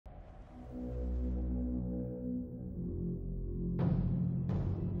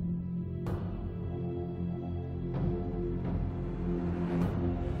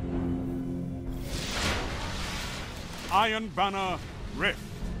Iron Banner Rift.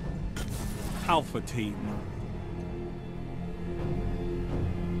 Alpha Team.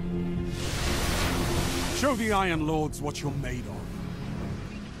 Show the Iron Lords what you're made of.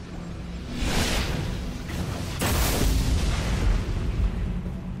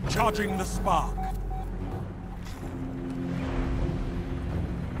 Charging the spark.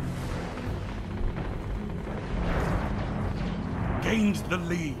 Gained the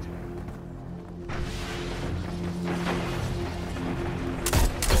lead.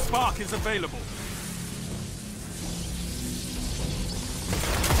 The spark is available.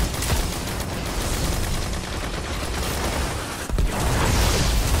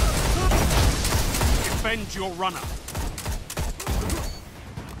 Defend your runner.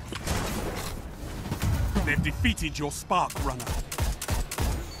 They've defeated your spark runner.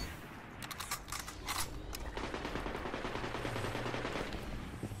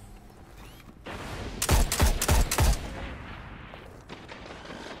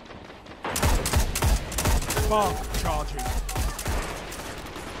 Spark charging.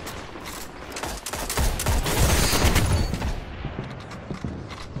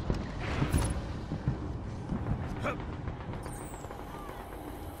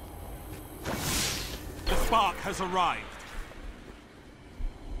 The spark has arrived.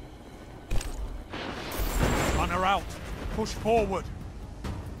 Runner out. Push forward.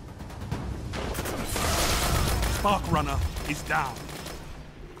 Spark runner is down.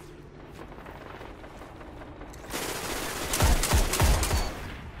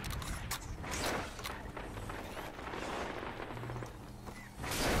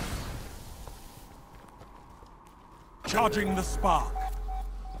 Charging the spark.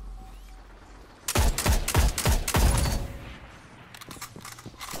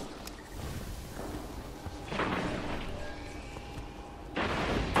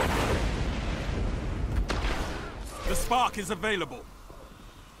 The spark is available.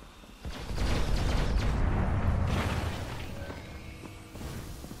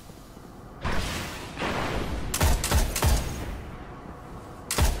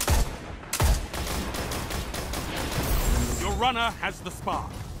 Runner has the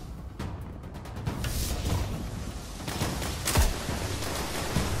spark.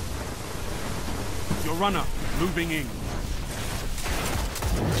 Your runner moving in.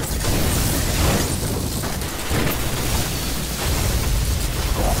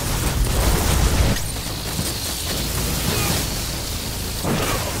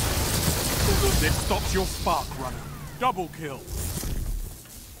 They've stopped your spark runner. Double kill.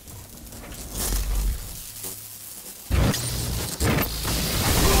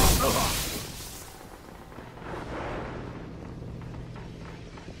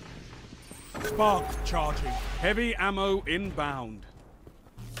 Spark charging. Heavy ammo inbound.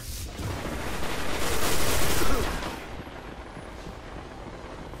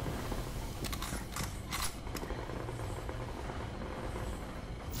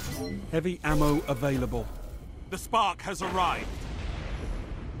 Heavy ammo available. The spark has arrived.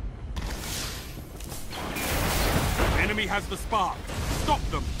 Enemy has the spark. Stop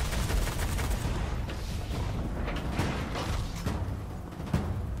them.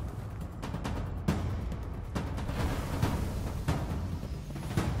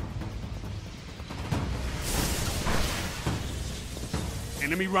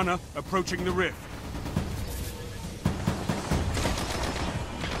 Enemy runner approaching the rift.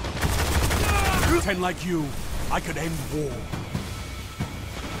 Ten like you, I could end war.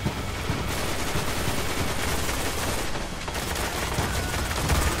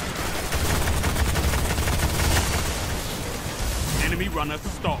 Enemy runner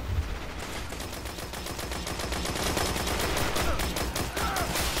stop.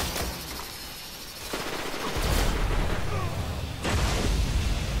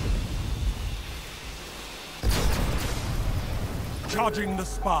 Charging the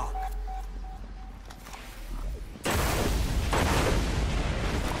spark.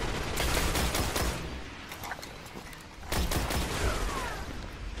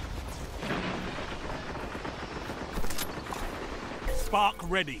 Spark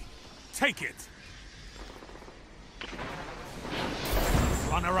ready. Take it.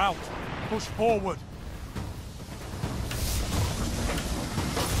 Runner out. Push forward.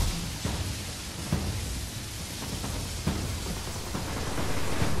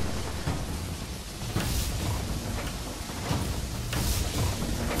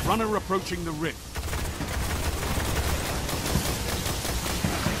 Runner approaching the rift.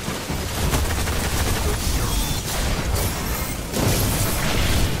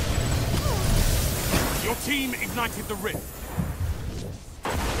 Your team ignited the rift.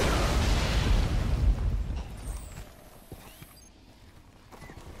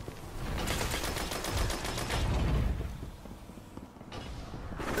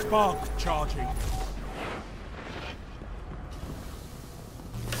 Spark charging.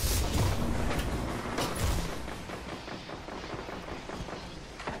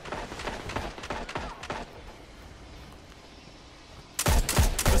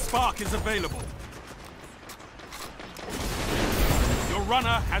 The spark is available. Your runner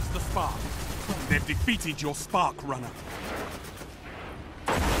has the spark. They've defeated your spark runner.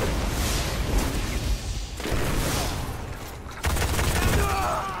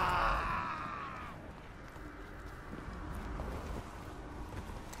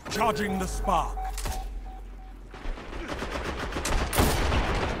 Charging the spark.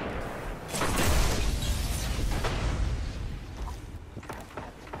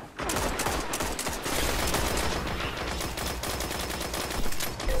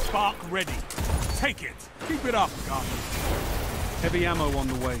 Spark ready. Take it. Keep it up, Guardian. Heavy ammo on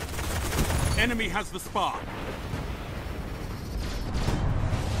the way. Enemy has the spark.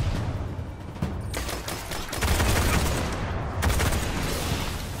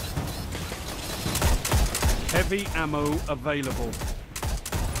 Heavy ammo available.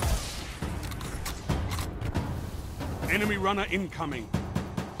 Enemy runner incoming.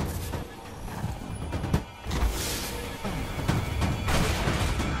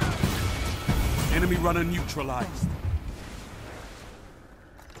 Enemy runner neutralized.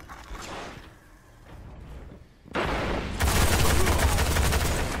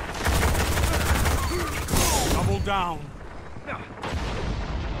 Double down.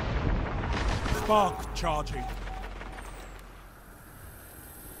 Spark charging.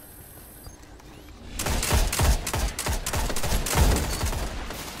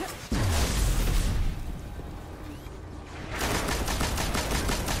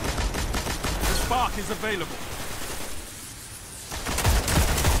 Spark is available.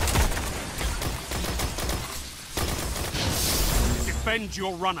 Defend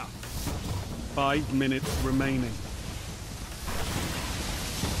your runner. 5 minutes remaining.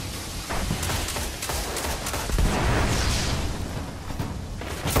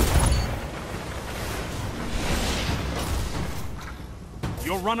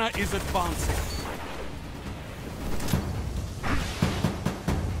 Your runner is advancing.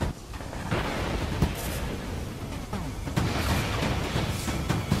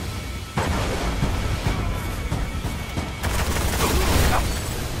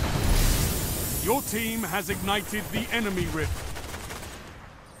 Your team has ignited the enemy rift.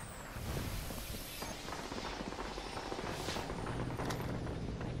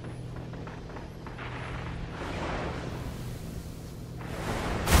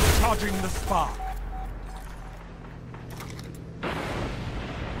 Charging the spark.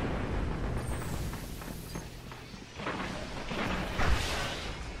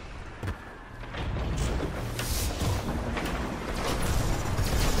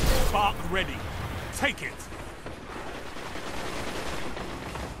 Spark ready. Take it.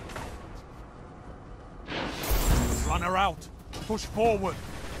 Runner out. Push forward.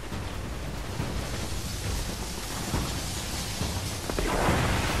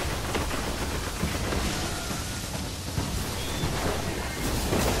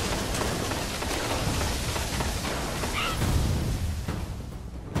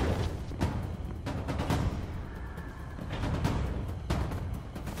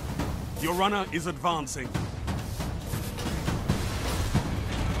 Your runner is advancing.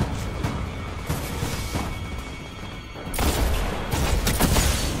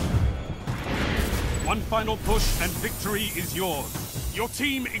 One final push and victory is yours. Your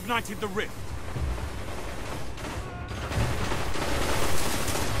team ignited the rift.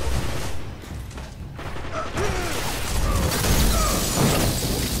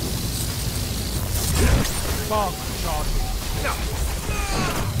 Spark charging.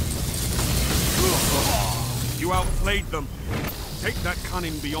 You outplayed them. Take that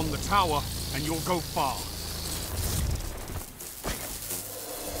cunning beyond the tower, and you'll go far.